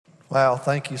Wow,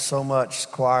 thank you so much,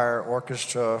 choir,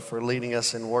 orchestra, for leading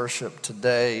us in worship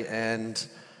today. And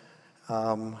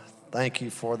thank you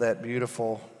for that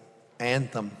beautiful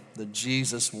anthem, The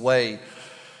Jesus Way,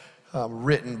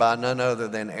 written by none other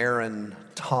than Aaron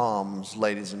Toms,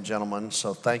 ladies and gentlemen.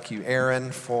 So thank you,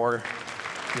 Aaron, for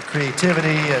your creativity.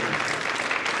 And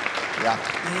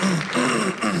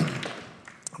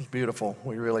it's beautiful.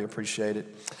 We really appreciate it.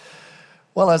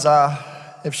 Well, as I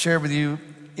have shared with you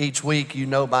each week, you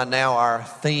know by now our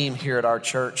theme here at our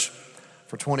church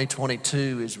for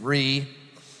 2022 is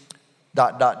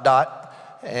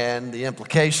and the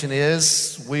implication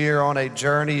is we're on a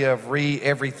journey of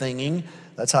everythinging.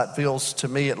 That's how it feels to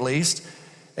me, at least.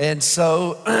 And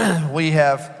so we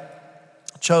have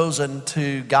chosen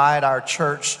to guide our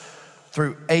church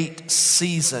through 8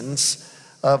 seasons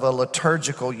of a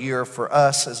liturgical year for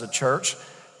us as a church.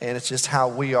 And it's just how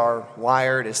we are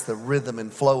wired. It's the rhythm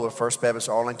and flow of First Baptist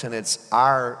Arlington. It's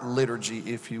our liturgy,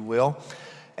 if you will.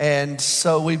 And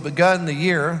so we've begun the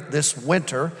year this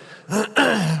winter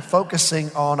focusing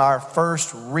on our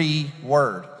first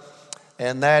word,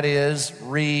 and that is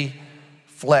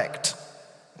reflect.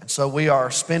 And so we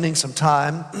are spending some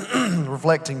time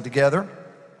reflecting together.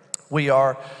 We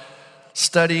are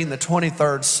studying the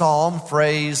 23rd Psalm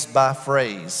phrase by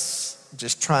phrase,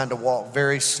 just trying to walk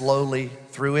very slowly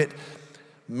through it.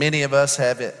 Many of us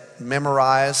have it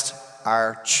memorized.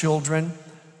 Our children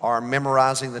are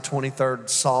memorizing the 23rd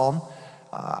Psalm.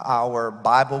 Our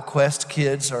Bible Quest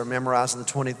kids are memorizing the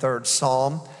 23rd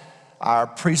Psalm. Our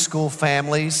preschool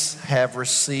families have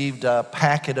received a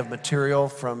packet of material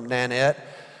from Nanette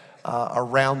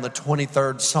around the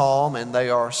 23rd Psalm, and they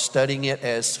are studying it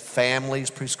as families,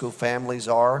 preschool families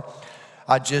are.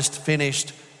 I just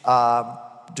finished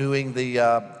doing the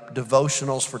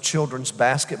devotionals for children's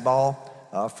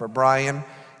basketball for Brian.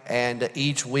 And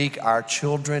each week our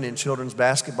children in children's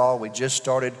basketball, we just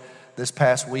started this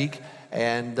past week,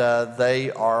 and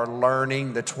they are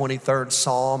learning the 23rd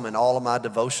Psalm, and all of my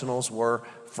devotionals were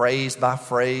phrase by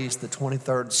phrase, the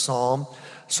 23rd Psalm.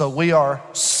 So we are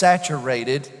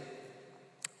saturated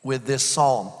with this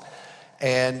Psalm.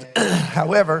 And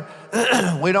however,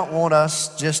 we don't want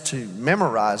us just to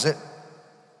memorize it.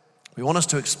 We want us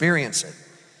to experience it.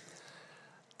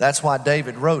 That's why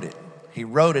David wrote it. He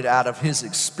wrote it out of his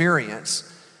experience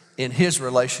in his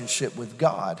relationship with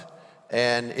God.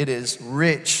 And it is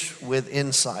rich with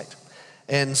insight.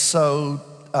 And so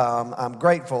I'm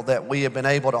grateful that we have been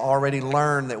able to already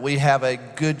learn that we have a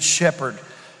good shepherd,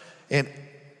 and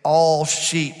all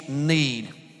sheep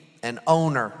need an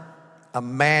owner, a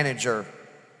manager,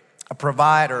 a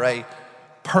provider, a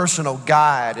personal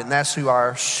guide, and that's who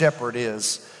our shepherd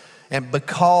is. And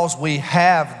because we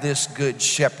have this good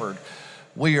shepherd,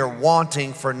 we are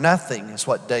wanting for nothing, is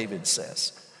what David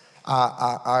says.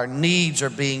 Our needs are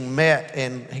being met,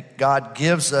 and God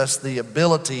gives us the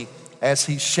ability, as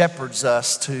he shepherds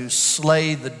us, to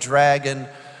slay the dragon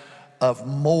of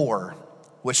more,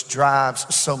 which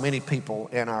drives so many people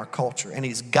in our culture. And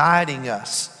he's guiding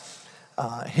us.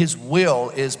 His will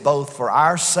is both for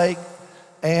our sake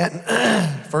and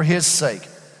for his sake.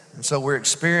 And so we're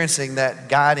experiencing that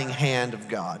guiding hand of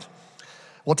God.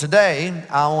 Well, today,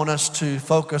 I want us to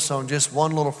focus on just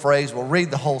one little phrase. We'll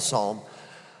read the whole psalm,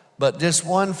 but just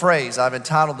one phrase. I've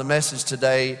entitled the message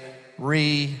today,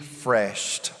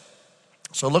 Refreshed.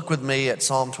 So look with me at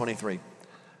Psalm 23,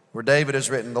 where David has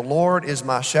written, "The Lord is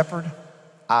my shepherd,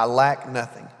 I lack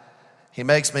nothing. He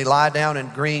makes me lie down in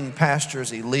green pastures.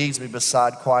 He leads me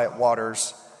beside quiet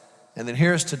waters." And then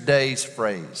here's today's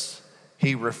phrase,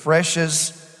 "He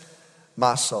refreshes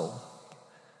my soul.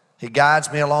 He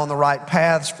guides me along the right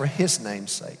paths for his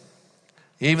name's sake.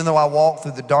 Even though I walk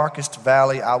through the darkest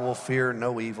valley, I will fear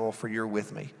no evil, for you're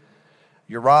with me.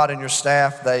 Your rod and your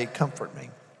staff, they comfort me.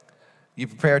 You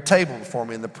prepare a table before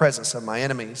me in the presence of my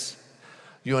enemies.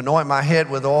 You anoint my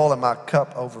head with oil, and my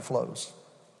cup overflows.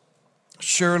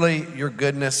 Surely your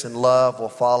goodness and love will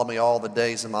follow me all the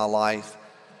days of my life,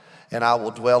 and I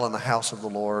will dwell in the house of the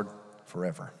Lord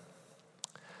forever."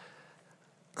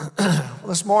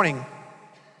 This morning,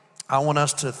 I want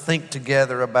us to think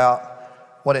together about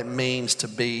what it means to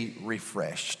be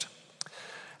refreshed.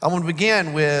 I want to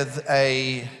begin with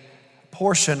a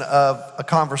portion of a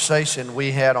conversation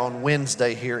we had on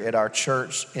Wednesday here at our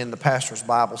church in the pastor's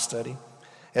Bible study.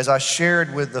 As I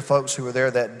shared with the folks who were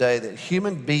there that day that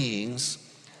human beings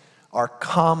are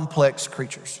complex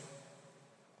creatures.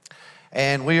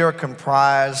 And we are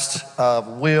comprised of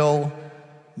will,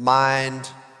 mind,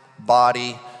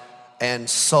 body, and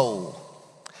soul.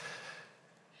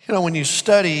 You know, when you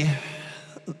study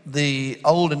the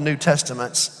Old and New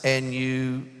Testaments and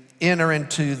you enter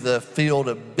into the field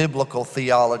of biblical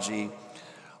theology,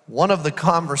 one of the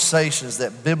conversations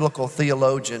that biblical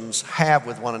theologians have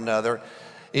with one another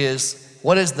is,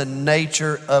 what is the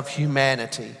nature of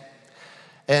humanity?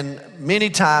 And many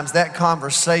times that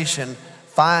conversation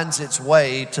finds its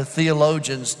way to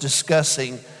theologians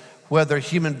discussing whether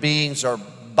human beings are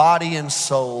body and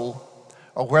soul,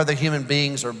 or whether human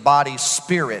beings are body,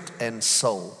 spirit, and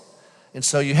soul. And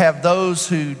so you have those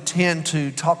who tend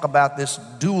to talk about this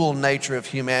dual nature of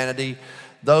humanity,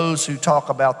 those who talk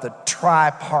about the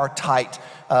tripartite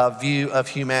view of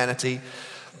humanity.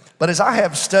 But as I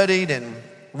have studied and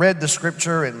read the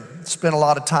scripture and spent a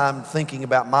lot of time thinking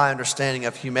about my understanding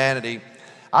of humanity,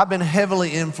 I've been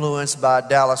heavily influenced by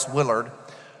Dallas Willard,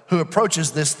 who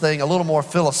approaches this thing a little more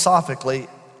philosophically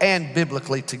and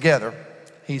biblically together.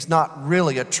 He's not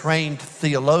really a trained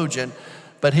theologian,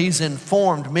 but he's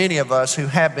informed many of us who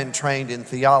have been trained in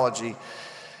theology.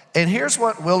 And here's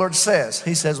what Willard says.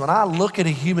 He says, when I look at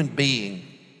a human being,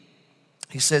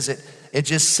 he says it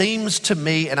just seems to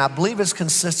me, and I believe it's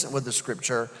consistent with the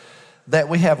scripture, that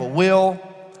we have a will,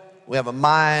 we have a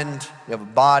mind, we have a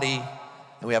body,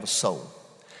 and we have a soul.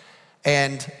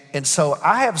 And so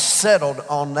I have settled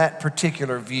on that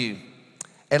particular view.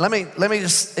 And let me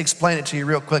just explain it to you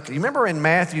real quickly. You remember in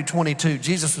Matthew 22,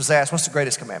 Jesus was asked, what's the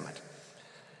greatest commandment?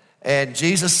 And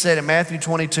Jesus said in Matthew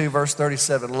 22, verse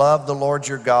 37, love the Lord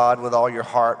your God with all your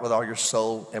heart, with all your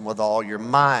soul, and with all your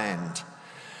mind.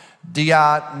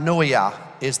 Dianoia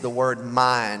is the word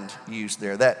mind used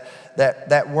there.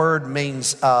 That word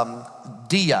means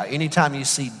dia. Anytime you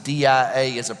see dia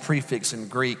as a prefix in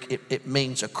Greek, it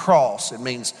means across. It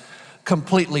means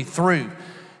completely through.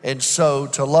 And so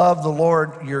to love the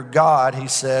Lord your God, he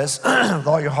says, with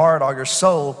all your heart, all your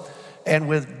soul, and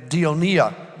with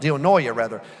dianoia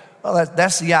rather. Well,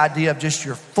 that's the idea of just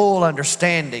your full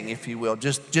understanding, if you will,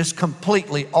 just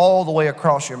completely all the way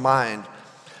across your mind.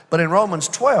 But in Romans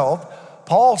 12,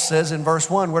 Paul says in verse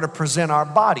 1, we're to present our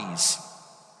bodies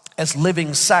as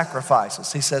living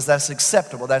sacrifices. He says that's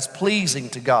acceptable, that's pleasing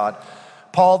to God.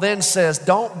 Paul then says,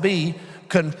 don't be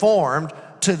conformed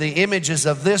to the images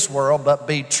of this world, but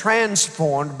be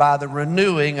transformed by the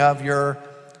renewing of your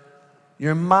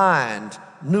mind.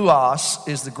 Nous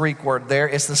is the Greek word there.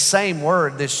 It's the same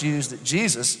word that's used that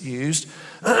Jesus used.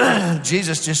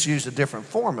 Jesus just used a different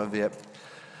form of it.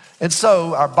 And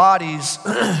so our bodies,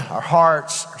 our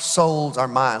hearts, our souls, our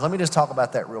minds. Let me just talk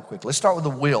about that real quick. Let's start with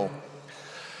the will.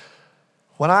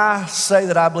 When I say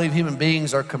that I believe human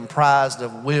beings are comprised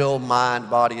of will,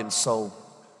 mind, body, and soul,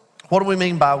 what do we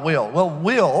mean by will? Well,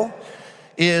 will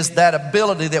is that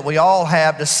ability that we all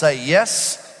have to say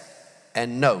yes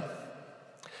and no.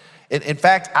 In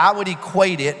fact, I would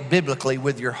equate it biblically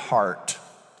with your heart.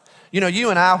 You know, you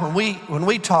and I, when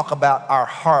we talk about our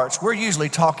hearts, we're usually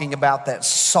talking about that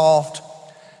soft,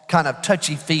 kind of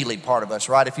touchy-feely part of us,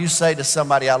 right? If you say to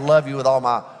somebody, I love you with all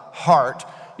my heart,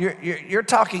 you're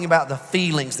talking about the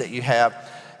feelings that you have.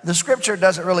 The scripture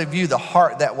doesn't really view the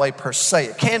heart that way per se.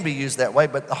 It can be used that way,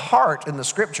 but the heart in the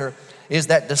scripture is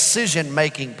that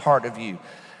decision-making part of you.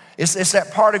 It's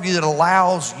that part of you that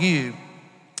allows you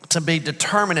to be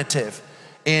determinative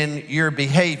in your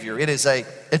behavior. It's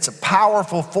a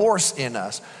powerful force in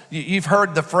us. You've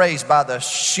heard the phrase, by the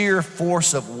sheer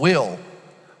force of will,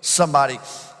 somebody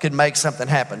could make something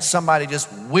happen. Somebody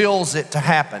just wills it to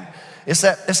happen. It's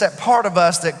that part of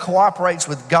us that cooperates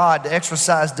with God to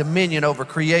exercise dominion over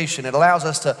creation. It allows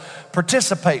us to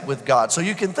participate with God. So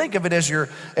you can think of it as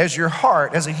your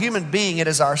heart. As a human being, it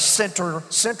is our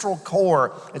central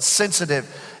core. It's sensitive.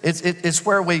 It's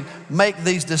where we make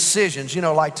these decisions, you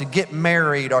know, like to get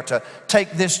married or to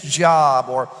take this job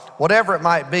or whatever it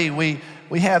might be.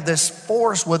 We have this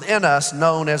force within us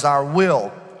known as our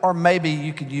will, or maybe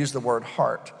you could use the word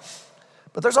heart.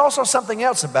 But there's also something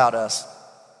else about us.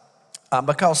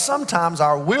 Because sometimes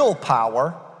our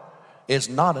willpower is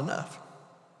not enough.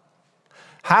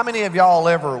 How many of y'all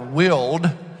ever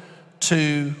willed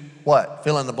to what?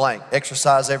 Fill in the blank.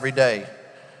 Exercise every day.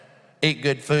 Eat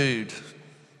good food.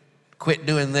 Quit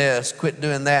doing this, quit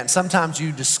doing that. And sometimes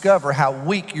you discover how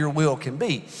weak your will can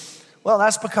be. Well,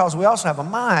 that's because we also have a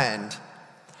mind.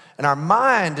 And our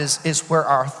mind is where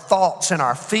our thoughts and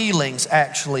our feelings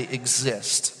actually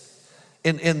exist.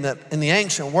 In the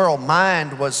ancient world,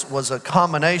 mind was a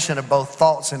combination of both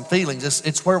thoughts and feelings.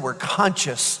 It's where we're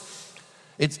conscious.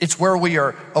 It's where we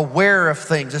are aware of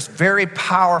things. It's very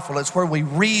powerful. It's where we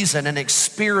reason and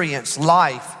experience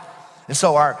life. And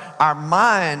so our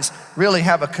minds really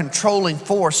have a controlling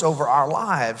force over our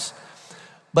lives.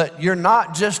 But you're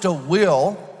not just a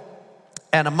will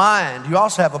and a mind. You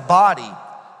also have a body.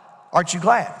 Aren't you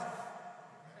glad?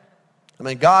 I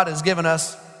mean, God has given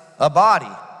us a body.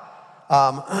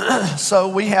 So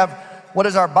we have, what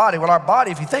is our body? Well, our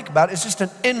body, if you think about it, is just an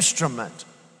instrument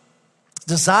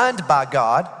designed by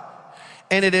God,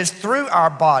 and it is through our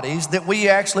bodies that we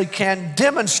actually can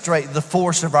demonstrate the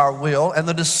force of our will and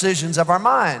the decisions of our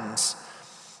minds.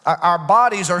 Our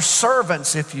bodies are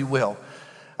servants, if you will.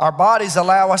 Our bodies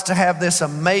allow us to have this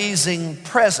amazing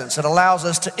presence. It allows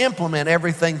us to implement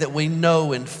everything that we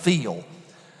know and feel.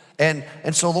 And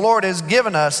so the Lord has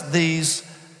given us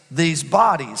these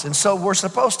bodies. And so we're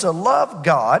supposed to love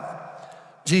God,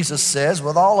 Jesus says,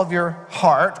 with all of your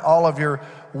heart, all of your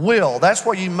will. That's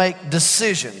where you make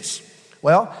decisions.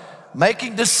 Well,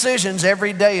 making decisions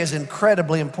every day is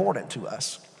incredibly important to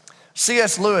us.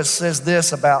 C.S. Lewis says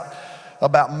this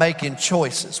about making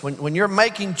choices. When you're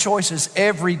making choices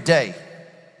every day,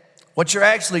 what you're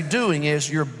actually doing is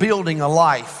you're building a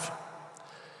life.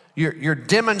 You're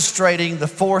demonstrating the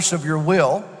force of your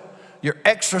will. You're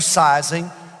exercising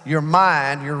your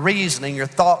mind, your reasoning, your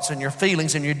thoughts, and your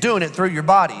feelings, and you're doing it through your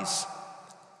bodies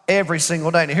every single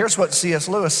day. Now, here's what C.S.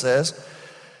 Lewis says.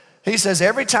 He says,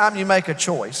 every time you make a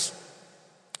choice,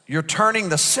 you're turning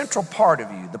the central part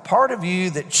of you, the part of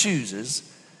you that chooses,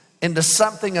 into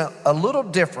something a little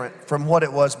different from what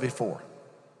it was before.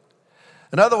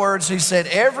 In other words, he said,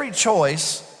 every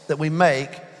choice that we make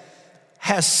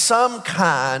has some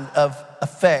kind of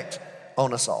effect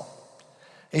on us all.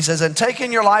 He says, and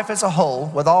taking your life as a whole,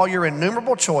 with all your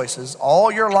innumerable choices,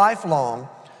 all your life long,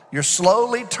 you're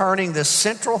slowly turning this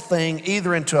central thing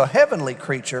either into a heavenly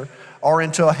creature or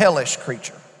into a hellish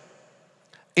creature.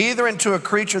 Either into a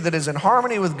creature that is in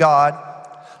harmony with God,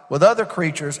 with other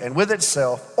creatures, and with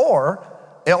itself, or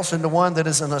else into one that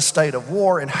is in a state of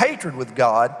war and hatred with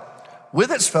God, with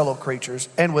its fellow creatures,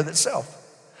 and with itself.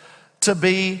 To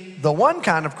be the one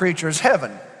kind of creature is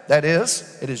heaven. That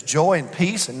is, it is joy and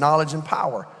peace and knowledge and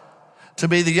power. To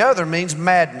be the other means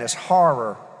madness,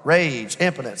 horror, rage,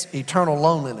 impotence, eternal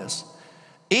loneliness.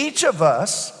 Each of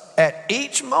us at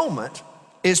each moment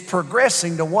is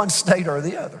progressing to one state or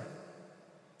the other.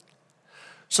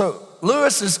 So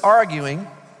Lewis is arguing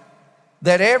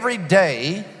that every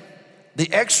day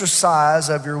the exercise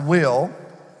of your will,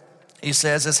 he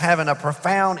says, is having a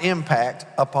profound impact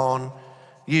upon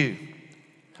you.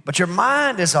 But your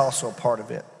mind is also a part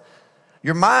of it.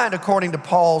 Your mind, according to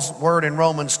Paul's word in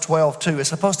Romans 12:2, is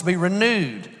supposed to be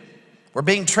renewed. We're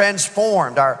being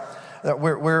transformed.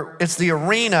 It's the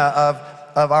arena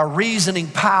of our reasoning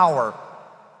power.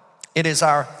 It is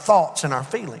our thoughts and our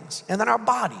feelings. And then our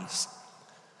bodies.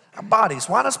 Our bodies.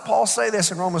 Why does Paul say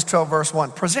this in Romans 12, verse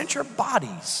 1? Present your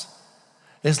bodies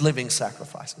as living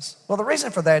sacrifices. Well, the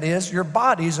reason for that is your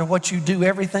bodies are what you do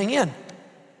everything in.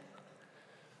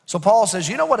 So Paul says,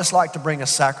 you know what it's like to bring a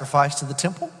sacrifice to the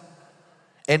temple?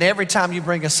 And every time you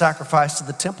bring a sacrifice to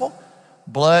the temple,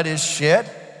 blood is shed.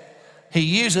 He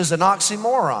uses an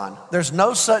oxymoron. There's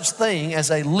no such thing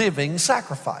as a living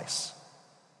sacrifice.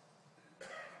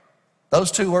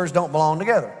 Those two words don't belong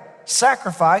together.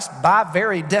 Sacrifice, by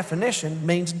very definition,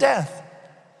 means death.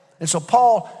 And so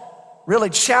Paul really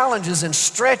challenges and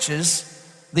stretches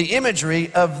the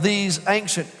imagery of these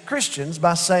ancient Christians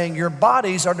by saying your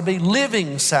bodies are to be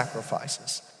living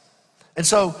sacrifices. And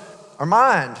so our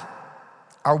mind,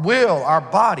 our will, our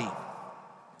body,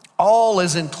 all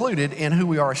is included in who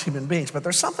we are as human beings. But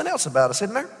there's something else about us,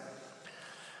 isn't there?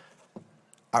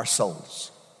 Our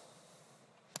souls.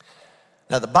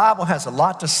 Now, the Bible has a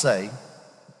lot to say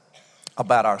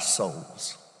about our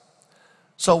souls.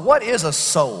 So what is a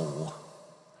soul?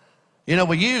 You know,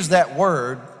 we use that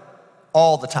word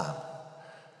all the time.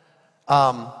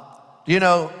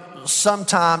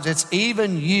 Sometimes it's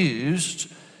even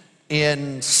used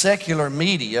in secular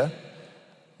media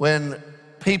when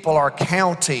people are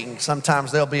counting.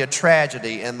 Sometimes there'll be a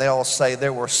tragedy and they'll say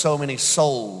there were so many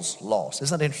souls lost.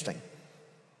 Isn't that interesting?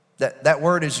 That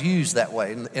word is used that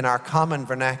way in our common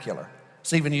vernacular.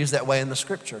 It's even used that way in the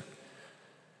scripture.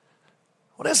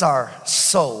 What is our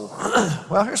soul?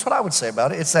 Well, here's what I would say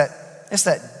about it. It's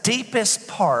that deepest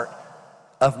part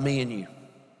of me and you.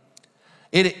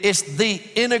 It's the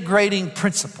integrating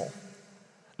principle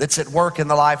that's at work in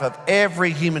the life of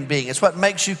every human being. It's what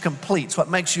makes you complete. It's what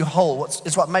makes you whole.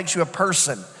 It's what makes you a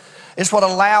person. It's what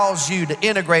allows you to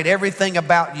integrate everything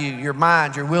about you, your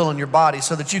mind, your will, and your body,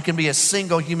 so that you can be a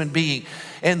single human being.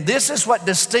 And this is what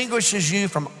distinguishes you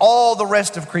from all the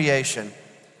rest of creation.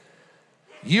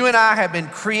 You and I have been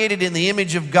created in the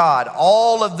image of God.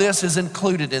 All of this is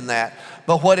included in that.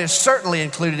 But what is certainly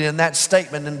included in that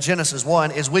statement in Genesis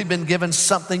 1 is we've been given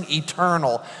something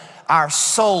eternal. Our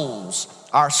souls.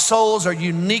 Our souls are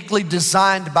uniquely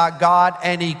designed by God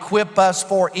and equip us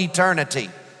for eternity.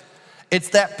 It's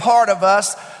that part of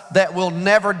us that will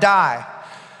never die.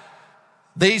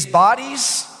 These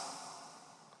bodies,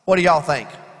 what do y'all think?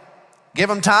 Give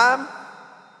them time?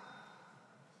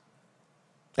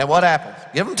 And what happens?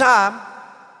 Give them time,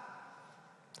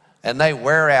 and they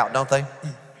wear out, don't they?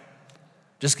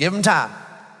 Just give them time.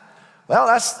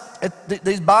 Well,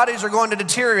 these bodies are going to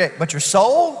deteriorate, but your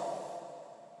soul?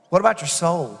 What about your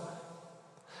soul?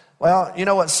 Well, you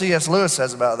know what C.S. Lewis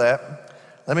says about that?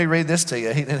 Let me read this to you.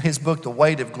 In his book, The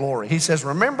Weight of Glory, he says,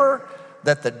 remember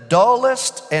that the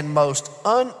dullest and most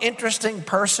uninteresting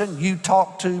person you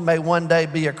talk to may one day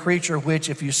be a creature which,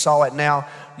 if you saw it now,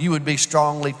 you would be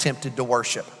strongly tempted to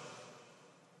worship.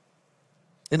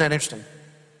 Isn't that interesting?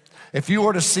 If you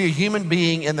were to see a human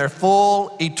being in their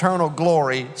full eternal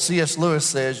glory, C.S. Lewis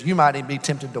says, you might even be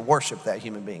tempted to worship that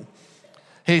human being.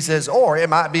 He says, or it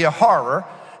might be a horror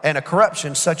and a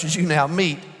corruption such as you now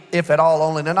meet, if at all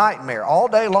only a nightmare. All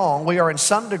day long, we are in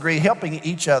some degree helping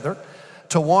each other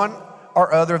to one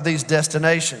or other of these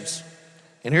destinations.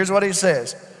 And here's what he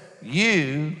says.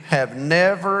 You have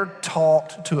never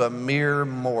talked to a mere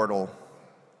mortal.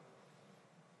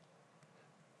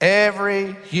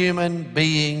 Every human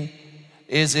being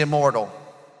is immortal.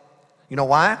 You know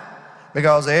why?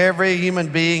 Because every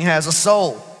human being has a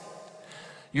soul.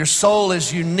 Your soul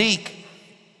is unique.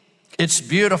 It's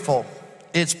beautiful.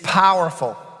 It's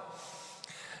powerful.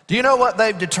 Do you know what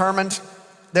they've determined?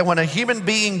 That when a human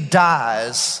being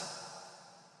dies,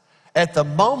 at the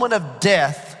moment of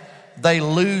death, they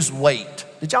lose weight.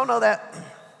 Did y'all know that?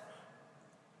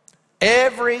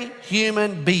 Every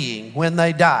human being, when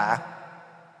they die,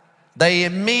 they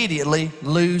immediately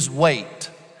lose weight.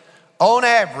 On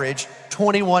average,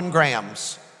 21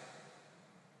 grams.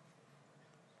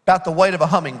 About the weight of a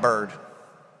hummingbird.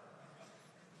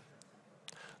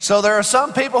 So there are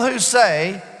some people who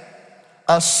say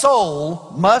a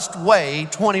soul must weigh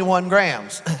 21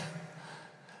 grams.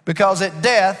 Because at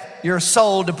death, your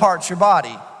soul departs your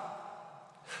body.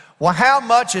 Well, how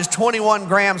much is 21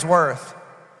 grams worth?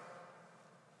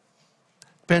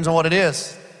 Depends on what it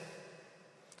is.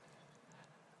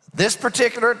 This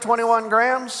particular 21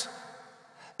 grams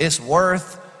is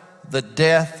worth the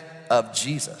death of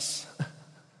Jesus.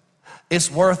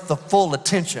 It's worth the full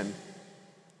attention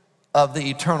of the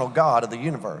eternal God of the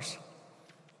universe.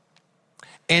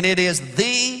 And it is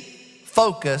the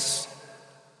focus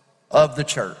of the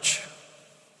church.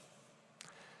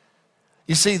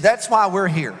 You see, that's why we're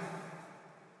here,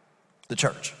 the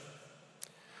church.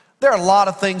 There are a lot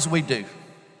of things we do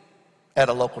at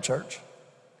a local church.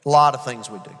 A lot of things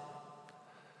we do.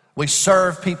 We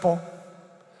serve people.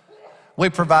 We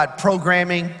provide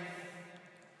programming.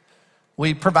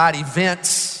 We provide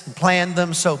events and plan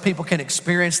them so people can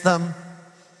experience them.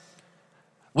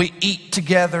 We eat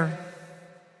together.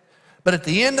 But at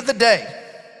the end of the day,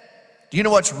 do you know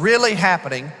what's really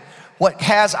happening? What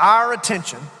has our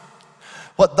attention?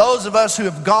 What those of us who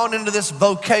have gone into this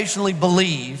vocationally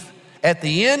believe, at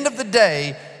the end of the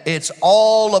day, it's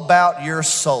all about your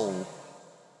soul.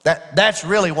 That's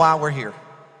really why we're here.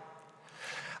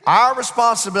 Our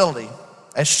responsibility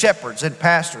as shepherds and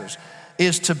pastors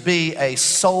is to be a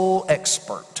soul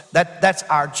expert. That's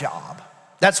our job.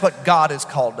 That's what God has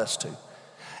called us to.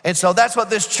 And so that's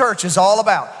what this church is all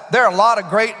about. There are a lot of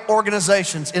great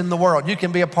organizations in the world. You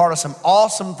can be a part of some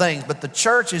awesome things, but the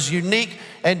church is unique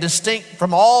and distinct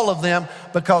from all of them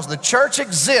because the church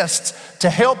exists to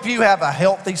help you have a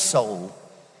healthy soul.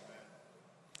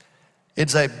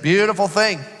 It's a beautiful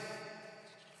thing,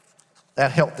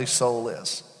 that healthy soul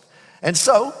is. And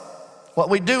so, what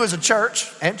we do as a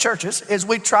church and churches is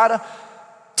we try to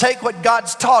take what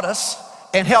God's taught us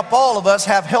and help all of us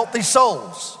have healthy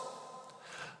souls.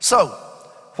 So,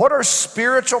 what are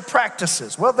spiritual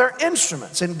practices? Well, they're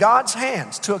instruments in God's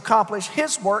hands to accomplish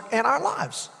His work in our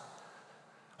lives.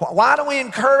 Why do we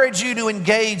encourage you to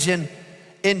engage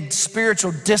in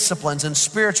spiritual disciplines and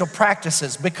spiritual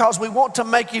practices? Because we want to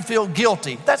make you feel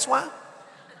guilty. That's why.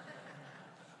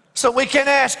 So we can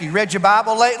ask you, read your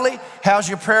Bible lately? How's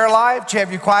your prayer life? Did you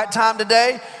have your quiet time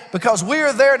today? Because we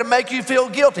are there to make you feel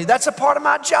guilty. That's a part of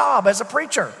my job as a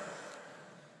preacher.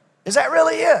 Is that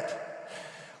really it?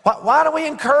 Why do we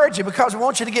encourage you? Because we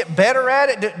want you to get better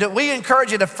at it? Do we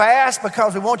encourage you to fast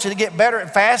because we want you to get better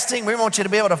at fasting? We want you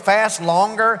to be able to fast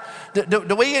longer?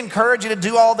 Do we encourage you to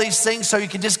do all these things so you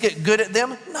can just get good at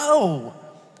them? No.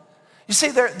 You see,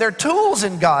 they're tools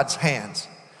in God's hands.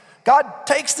 God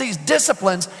takes these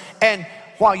disciplines, and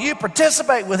while you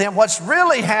participate with Him, what's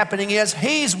really happening is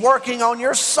He's working on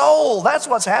your soul. That's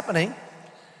what's happening.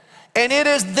 And it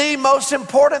is the most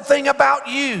important thing about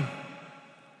you.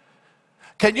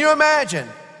 Can you imagine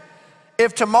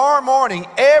If tomorrow morning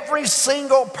every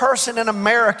single person in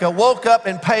America woke up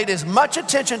and paid as much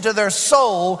attention to their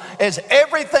soul as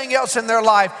everything else in their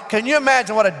life, can you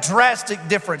imagine what a drastic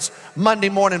difference Monday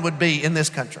morning would be in this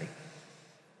country?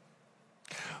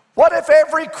 What if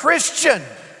every Christian,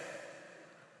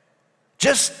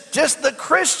 just the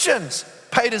Christians,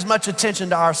 paid as much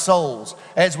attention to our souls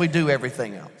as we do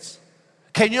everything else?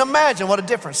 Can you imagine what a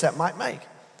difference that might make?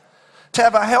 To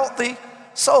have a healthy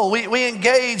soul, we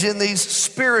engage in these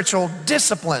spiritual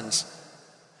disciplines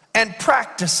and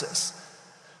practices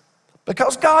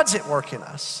because God's at work in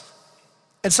us.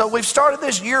 And so we've started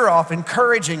this year off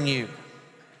encouraging you,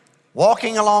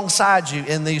 walking alongside you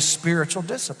in these spiritual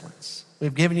disciplines.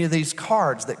 We've given you these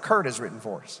cards that Kurt has written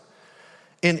for us.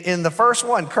 In the first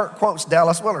one, Kurt quotes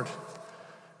Dallas Willard.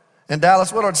 And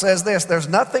Dallas Willard says this: there's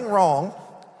nothing wrong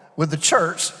with the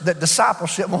church that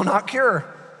discipleship will not cure.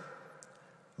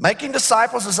 Making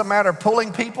disciples is a matter of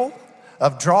pulling people,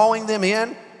 of drawing them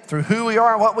in through who we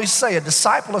are and what we say. A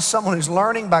disciple is someone who's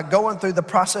learning by going through the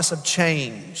process of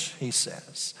change, he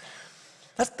says.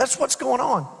 That's what's going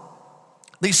on.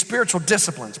 These spiritual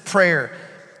disciplines, prayer,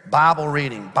 Bible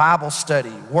reading, Bible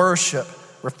study, worship,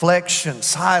 reflection,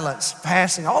 silence,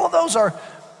 fasting, all of those are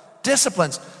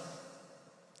disciplines.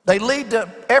 They lead to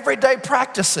everyday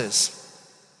practices.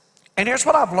 And here's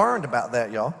what I've learned about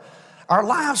that, y'all. Our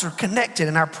lives are connected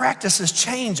and our practices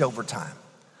change over time.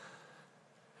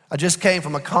 I just came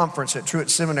from a conference at Truett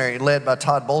Seminary led by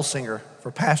Todd Bolsinger for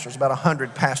pastors. About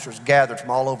 100 pastors gathered from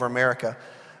all over America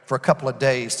for a couple of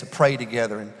days to pray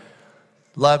together and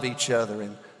love each other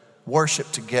and worship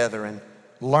together and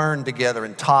learn together.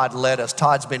 And Todd led us.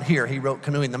 Todd's been here. He wrote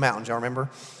Canoeing the Mountains, y'all remember?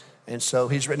 And so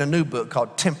he's written a new book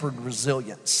called Tempered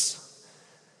Resilience.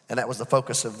 And that was the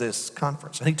focus of this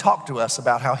conference. And he talked to us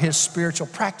about how his spiritual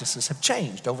practices have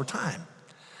changed over time.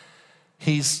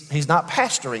 He's not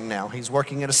pastoring now. He's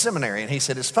working at a seminary. And he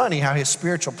said it's funny how his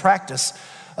spiritual practice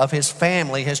of his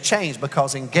family has changed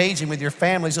because engaging with your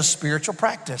family is a spiritual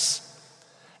practice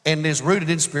and is rooted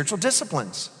in spiritual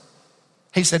disciplines.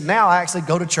 He said, now I actually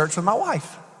go to church with my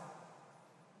wife.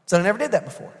 So I never did that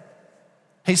before.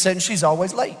 He said, and she's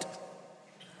always late.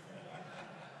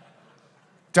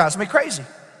 Drives me crazy.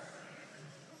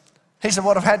 He said,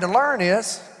 what I've had to learn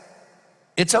is,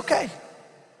 it's okay.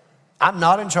 I'm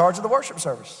not in charge of the worship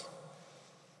service.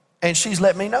 And she's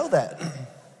let me know that.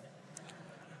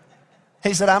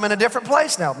 He said, I'm in a different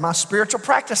place now. My spiritual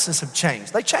practices have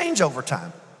changed. They change over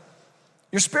time.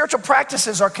 Your spiritual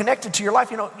practices are connected to your life.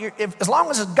 You know, as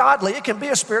long as it's godly, it can be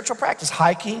a spiritual practice.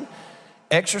 Hiking,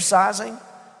 exercising,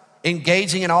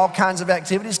 engaging in all kinds of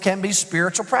activities can be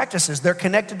spiritual practices. They're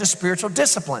connected to spiritual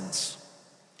disciplines.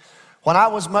 When I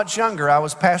was much younger, I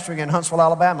was pastoring in Huntsville,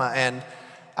 Alabama, and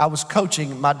I was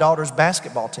coaching my daughter's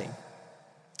basketball team.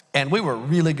 And we were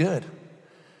really good.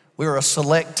 We were a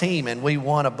select team, and we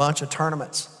won a bunch of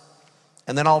tournaments.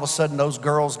 And then all of a sudden, those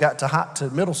girls got to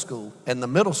middle school, and the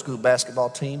middle school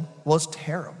basketball team was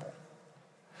terrible.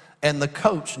 And the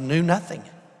coach knew nothing.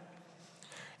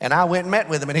 And I went and met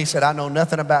with him, and he said, I know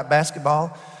nothing about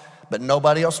basketball, but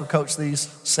nobody else will coach these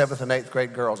 7th and 8th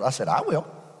grade girls. I said, I will.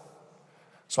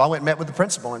 So I went and met with the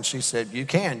principal, and she said, you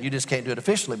can. You just can't do it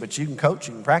officially, but you can coach,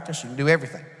 you can practice, you can do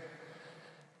everything.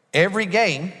 Every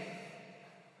game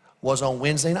was on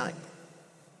Wednesday night.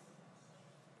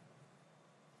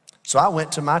 So I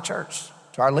went to my church,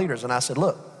 to our leaders, and I said,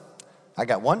 look, I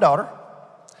got one daughter.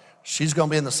 She's going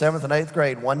to be in the 7th and 8th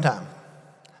grade one time.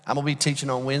 I'm going to be teaching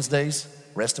on Wednesdays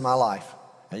rest of my life.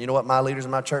 And you know what my leaders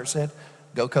in my church said?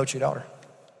 Go coach your daughter.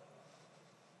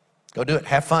 Go do it.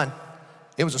 Have fun.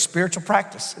 It was a spiritual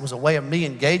practice. It was a way of me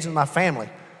engaging my family,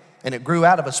 and it grew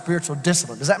out of a spiritual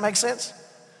discipline. Does that make sense?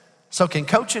 So can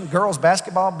coaching girls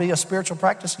basketball be a spiritual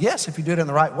practice? Yes, if you do it in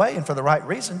the right way and for the right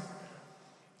reason.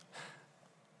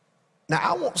 Now,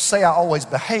 I won't say I always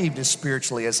behaved as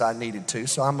spiritually as I needed to,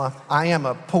 so I am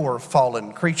a poor,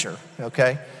 fallen creature,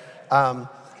 okay?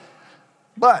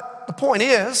 But the point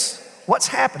is, what's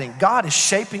happening? God is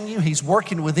shaping you. He's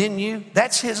working within you.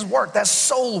 That's his work. That's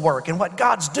soul work. And what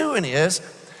God's doing is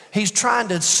he's trying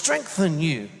to strengthen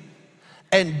you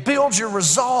and build your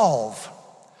resolve.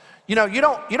 You know, you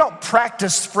don't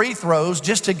practice free throws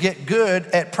just to get good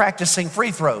at practicing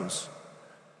free throws.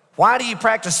 Why do you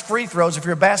practice free throws if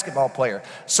you're a basketball player?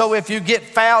 So if you get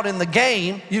fouled in the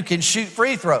game, you can shoot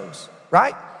free throws,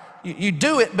 right? You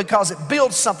do it because it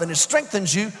builds something. It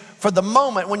strengthens you for the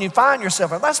moment when you find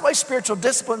yourself. And that's the way spiritual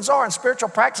disciplines are, and spiritual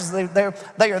practices,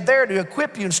 they are there to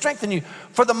equip you and strengthen you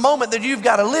for the moment that you've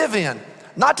got to live in,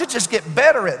 not to just get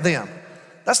better at them.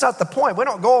 That's not the point. We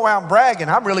don't go around bragging.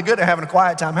 I'm really good at having a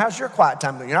quiet time. How's your quiet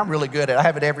time going? I'm really good at it. I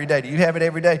have it every day. Do you have it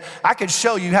every day? I could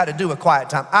show you how to do a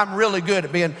quiet time. I'm really good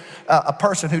at being a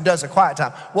person who does a quiet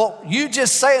time. Well, you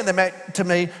just saying that to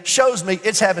me shows me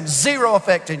it's having zero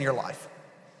effect in your life.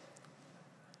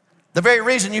 The very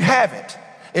reason you have it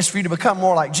is for you to become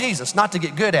more like Jesus, not to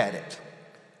get good at it.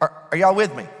 Are y'all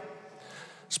with me?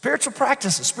 Spiritual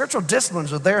practices, spiritual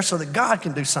disciplines are there so that God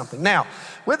can do something. Now,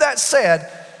 with that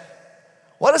said,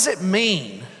 what does it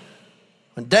mean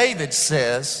when David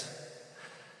says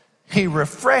he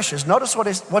refreshes? Notice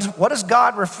what does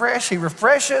God refresh? He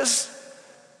refreshes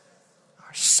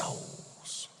our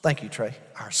souls. Thank you, Trey.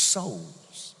 Our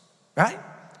souls, right?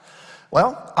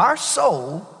 Well, our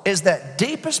soul is that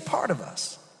deepest part of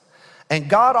us. And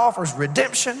God offers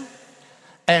redemption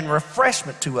and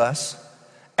refreshment to us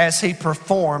as he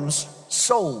performs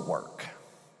soul work.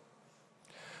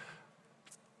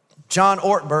 John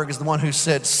Ortberg is the one who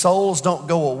said, souls don't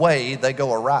go away, they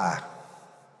go awry.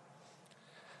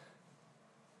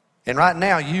 And right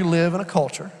now you live in a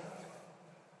culture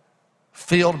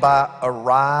filled by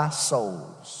awry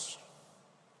souls,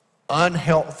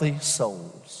 unhealthy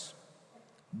souls,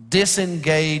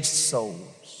 disengaged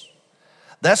souls.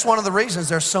 That's one of the reasons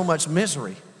there's so much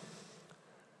misery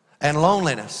and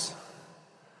loneliness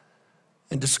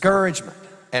and discouragement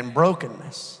and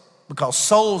brokenness, because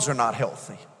souls are not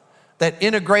healthy. That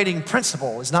integrating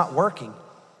principle is not working.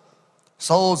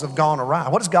 Souls have gone awry.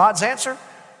 What is God's answer?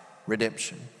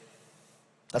 Redemption.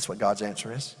 That's what God's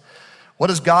answer is. What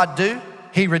does God do?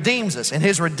 He redeems us, and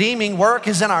his redeeming work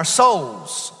is in our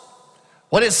souls.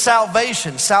 What is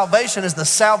salvation? Salvation is the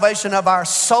salvation of our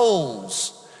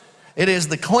souls. It is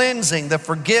the cleansing, the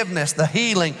forgiveness, the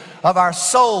healing of our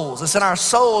souls. It's in our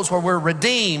souls where we're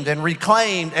redeemed and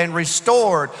reclaimed and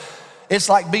restored. It's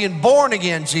like being born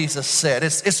again, Jesus said.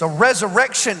 It's a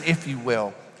resurrection, if you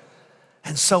will.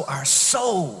 And so our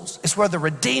souls is where the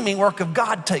redeeming work of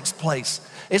God takes place.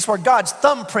 It's where God's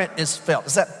thumbprint is felt.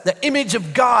 It's that the image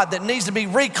of God that needs to be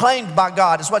reclaimed by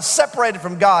God. It's what's separated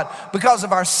from God because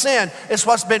of our sin. It's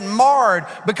what's been marred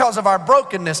because of our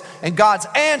brokenness. And God's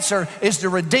answer is to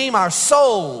redeem our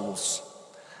souls.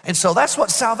 And so that's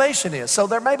what salvation is. So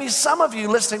there may be some of you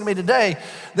listening to me today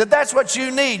that's what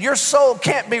you need. Your soul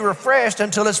can't be refreshed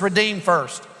until it's redeemed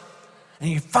first. And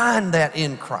you find that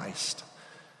in Christ.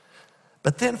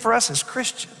 But then for us as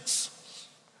Christians,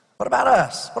 what about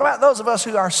us? What about those of us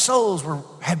who our souls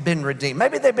have been redeemed?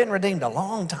 Maybe they've been redeemed a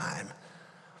long time.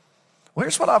 Well,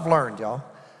 here's what I've learned, y'all.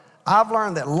 I've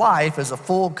learned that life is a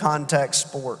full contact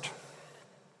sport.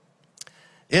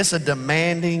 It's a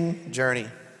demanding journey.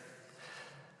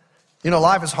 You know,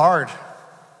 life is hard.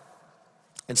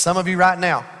 And some of you right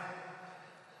now,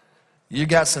 you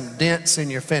got some dents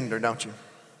in your fender, don't you?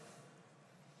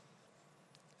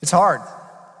 It's hard.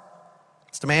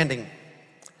 It's demanding.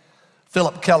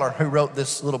 Philip Keller, who wrote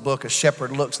this little book, A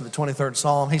Shepherd Looks in the 23rd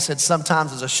Psalm, he said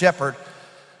sometimes as a shepherd,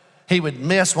 he would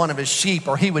miss one of his sheep,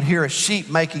 or he would hear a sheep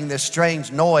making this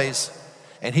strange noise,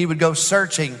 and he would go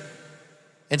searching.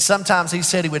 And sometimes he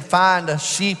said he would find a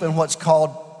sheep in what's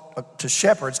called, to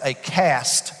shepherds, a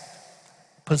cast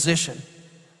position.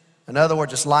 In other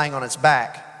words, just lying on its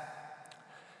back.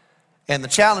 And the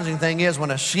challenging thing is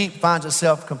when a sheep finds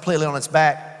itself completely on its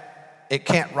back, it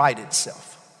can't right itself.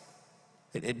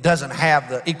 It doesn't have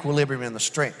the equilibrium and the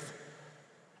strength.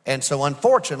 And so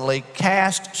unfortunately,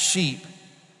 cast sheep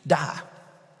die.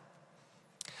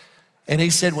 And he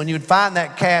said when you would find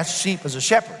that cast sheep as a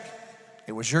shepherd,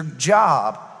 it was your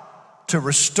job to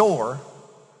restore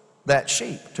that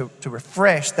sheep, to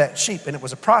refresh that sheep. And it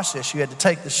was a process. You had to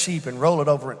take the sheep and roll it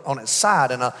over on its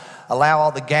side and allow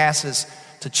all the gases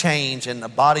to change and the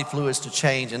body fluids to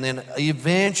change, and then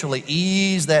eventually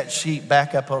ease that sheep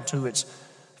back up onto its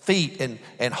feet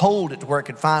and hold it to where it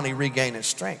could finally regain its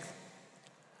strength.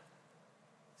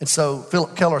 And so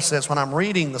Philip Keller says, when I'm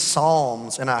reading the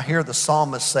Psalms and I hear the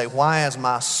psalmist say, "Why is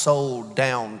my soul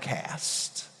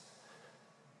downcast?"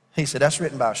 He said, that's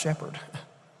written by a shepherd.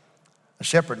 A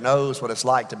shepherd knows what it's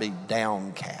like to be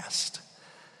downcast.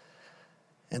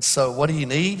 And so what do you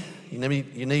need? You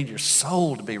need your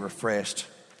soul to be refreshed.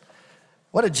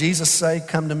 What did Jesus say?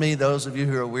 Come to me, those of you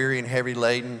who are weary and heavy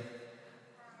laden.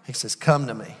 He says, come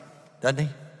to me, doesn't he?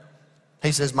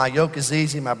 He says, my yoke is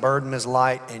easy, my burden is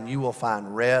light, and you will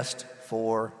find rest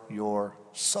for your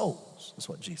souls. That's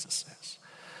what Jesus says.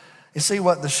 You see,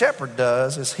 what the shepherd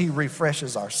does is he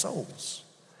refreshes our souls,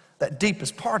 that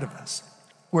deepest part of us,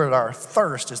 where our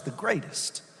thirst is the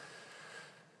greatest.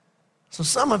 So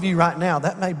some of you right now,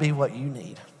 that may be what you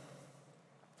need.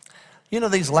 You know,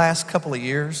 these last couple of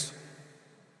years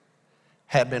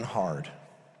have been hard.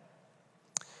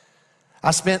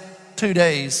 I spent 2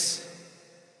 days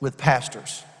with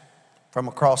pastors from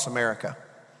across America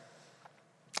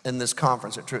in this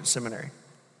conference at Truett Seminary.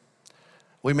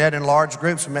 We met in large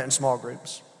groups, we met in small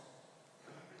groups.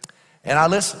 And I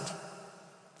listened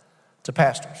to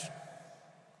pastors.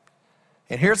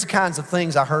 And here's the kinds of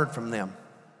things I heard from them.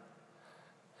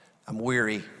 I'm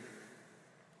weary.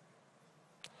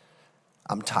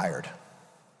 I'm tired.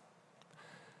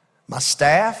 My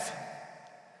staff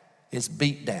is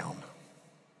beat down.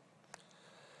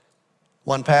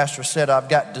 One pastor said, I've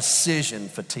got decision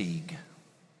fatigue.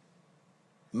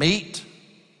 Meet,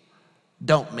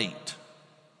 don't meet.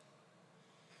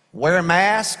 Wear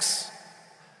masks,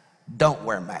 don't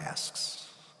wear masks.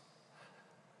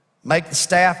 Make the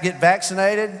staff get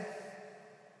vaccinated,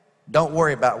 don't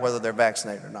worry about whether they're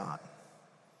vaccinated or not.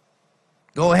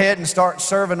 Go ahead and start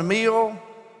serving a meal,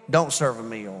 don't serve a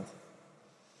meal.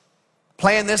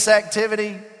 Plan this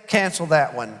activity, cancel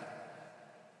that one.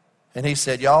 And he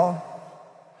said, y'all,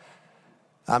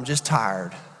 I'm just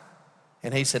tired.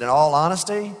 And he said, in all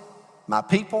honesty, my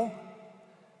people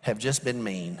have just been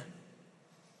mean.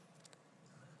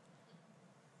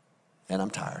 And I'm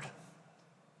tired.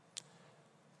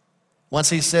 Once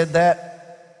he said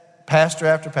that, pastor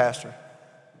after pastor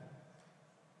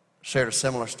shared a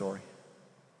similar story.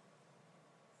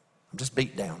 I'm just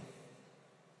beat down.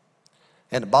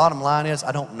 And the bottom line is,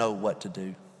 I don't know what to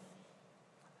do.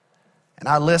 And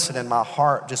I listened and my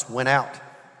heart just went out.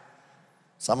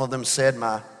 Some of them said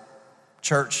my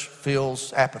church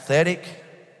feels apathetic.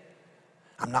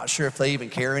 I'm not sure if they even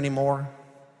care anymore.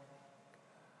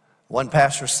 One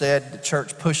pastor said the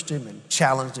church pushed him and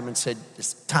challenged him and said,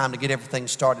 it's time to get everything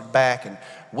started back, and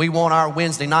we want our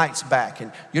Wednesday nights back,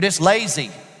 and you're just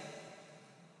lazy.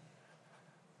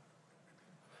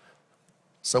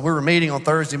 So we were meeting on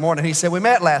Thursday morning. He said, we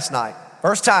met last night,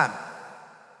 first time.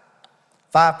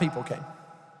 5 people came.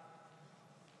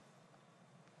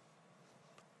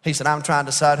 He said, I'm trying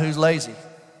to decide who's lazy.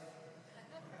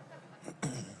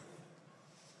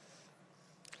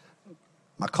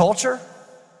 My culture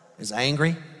is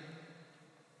angry,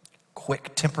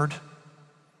 quick-tempered,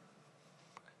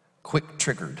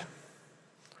 quick-triggered,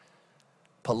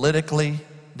 politically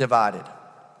divided.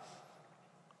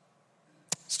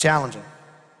 It's challenging.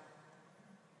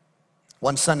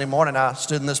 One Sunday morning, I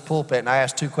stood in this pulpit and I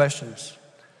asked 2 questions.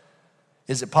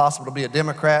 Is it possible to be a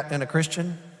Democrat and a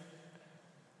Christian?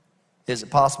 Is it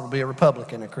possible to be a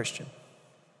Republican and a Christian?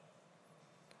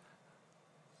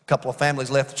 A couple of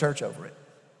families left the church over it.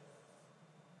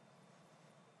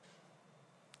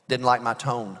 Didn't like my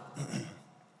tone.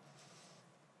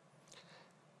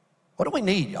 What do we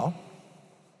need, y'all?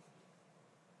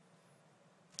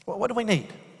 What do we need?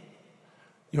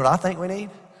 You know what I think we need?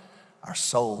 Our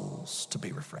souls to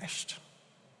be refreshed.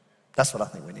 That's what I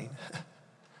think we need.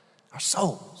 Our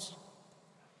souls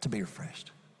to be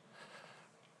refreshed.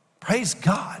 Praise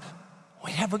God,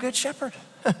 we have a good shepherd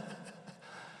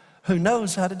who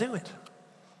knows how to do it.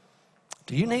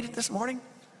 Do you need it this morning?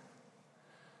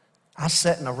 I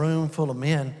sat in a room full of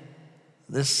men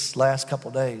this last couple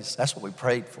of days. That's what we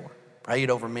prayed for. Prayed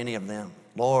over many of them.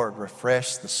 Lord,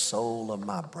 refresh the soul of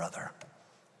my brother.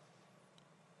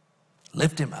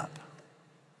 Lift him up.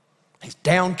 He's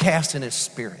downcast in his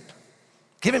spirit.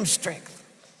 Give him strength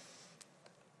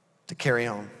to carry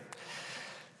on.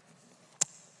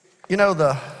 You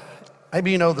know,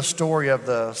 maybe you know the story of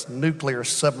the nuclear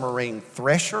submarine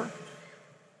Thresher.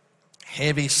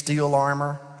 Heavy steel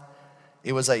armor.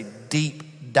 It was a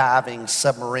deep diving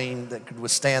submarine that could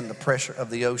withstand the pressure of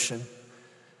the ocean.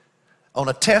 On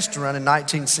a test run in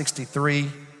 1963,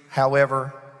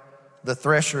 however, the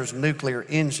Thresher's nuclear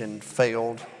engine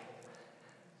failed.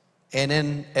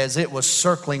 And as it was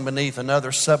circling beneath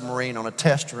another submarine on a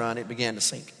test run, it began to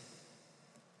sink.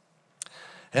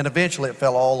 And eventually it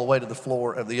fell all the way to the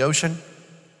floor of the ocean,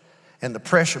 and the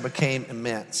pressure became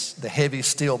immense. The heavy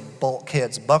steel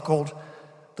bulkheads buckled.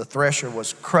 The Thresher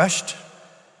was crushed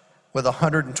with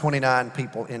 129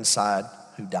 people inside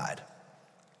who died.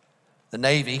 The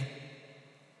Navy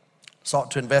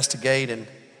sought to investigate, and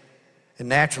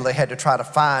naturally they had to try to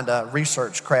find a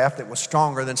research craft that was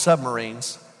stronger than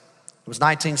submarines. It was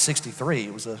 1963.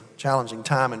 It was a challenging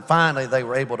time, and finally they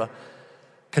were able to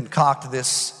concoct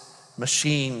this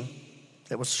machine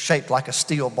that was shaped like a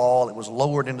steel ball. It was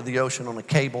lowered into the ocean on a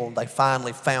cable. They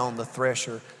finally found the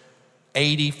Thresher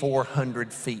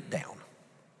 8,400 feet down.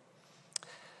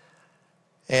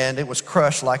 And it was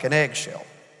crushed like an eggshell.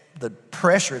 The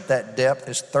pressure at that depth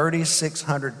is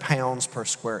 3,600 pounds per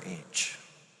square inch.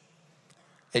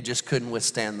 It just couldn't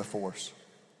withstand the force.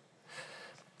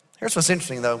 Here's what's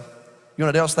interesting though. You know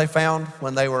what else they found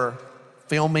when they were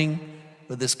filming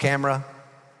with this camera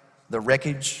the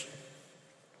wreckage,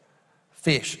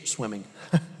 fish swimming.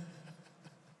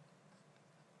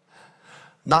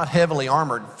 Not heavily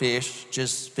armored fish,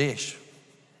 just fish.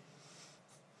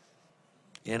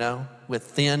 You know, with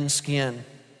thin skin.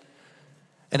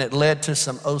 And it led to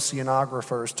some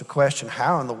oceanographers to question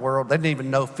how in the world, they didn't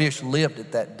even know fish lived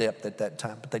at that depth at that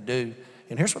time, but they do.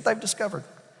 And here's what they've discovered.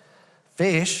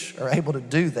 Fish are able to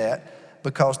do that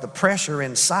because the pressure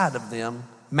inside of them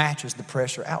matches the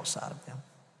pressure outside of them.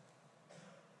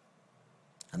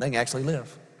 And they can actually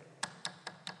live.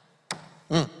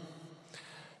 You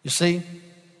see,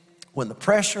 when the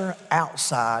pressure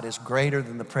outside is greater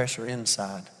than the pressure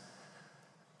inside,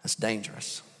 that's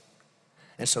dangerous.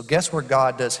 And so guess where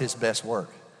God does his best work?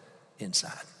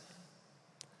 Inside.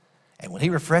 And when he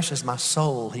refreshes my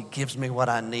soul, he gives me what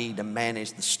I need to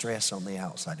manage the stress on the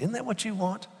outside. Isn't that what you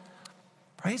want?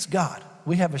 Praise God.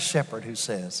 We have a shepherd who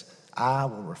says, I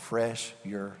will refresh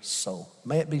your soul.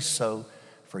 May it be so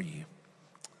for you.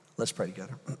 Let's pray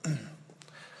together.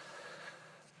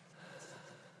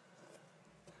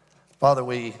 Father,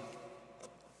 we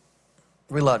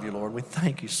love you, Lord. We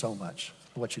thank you so much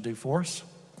for what you do for us.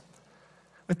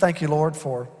 We thank you, Lord,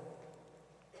 for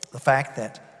the fact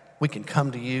that we can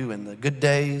come to you in the good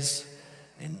days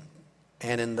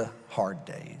and in the hard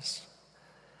days.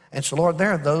 And so, Lord,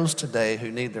 there are those today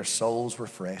who need their souls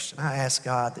refreshed. And I ask,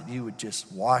 God, that you would just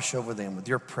wash over them with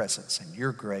your presence and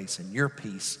your grace and your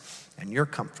peace and your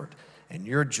comfort and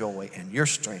your joy and your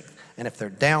strength. And if they're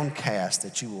downcast,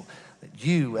 that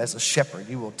you as a shepherd,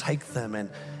 you will take them and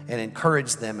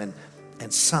encourage them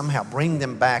and somehow bring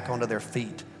them back onto their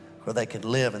feet where they can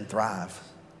live and thrive.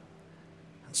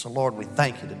 And so, Lord, we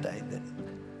thank you today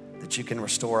that you can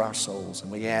restore our souls, and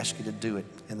we ask you to do it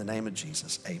in the name of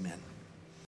Jesus. Amen.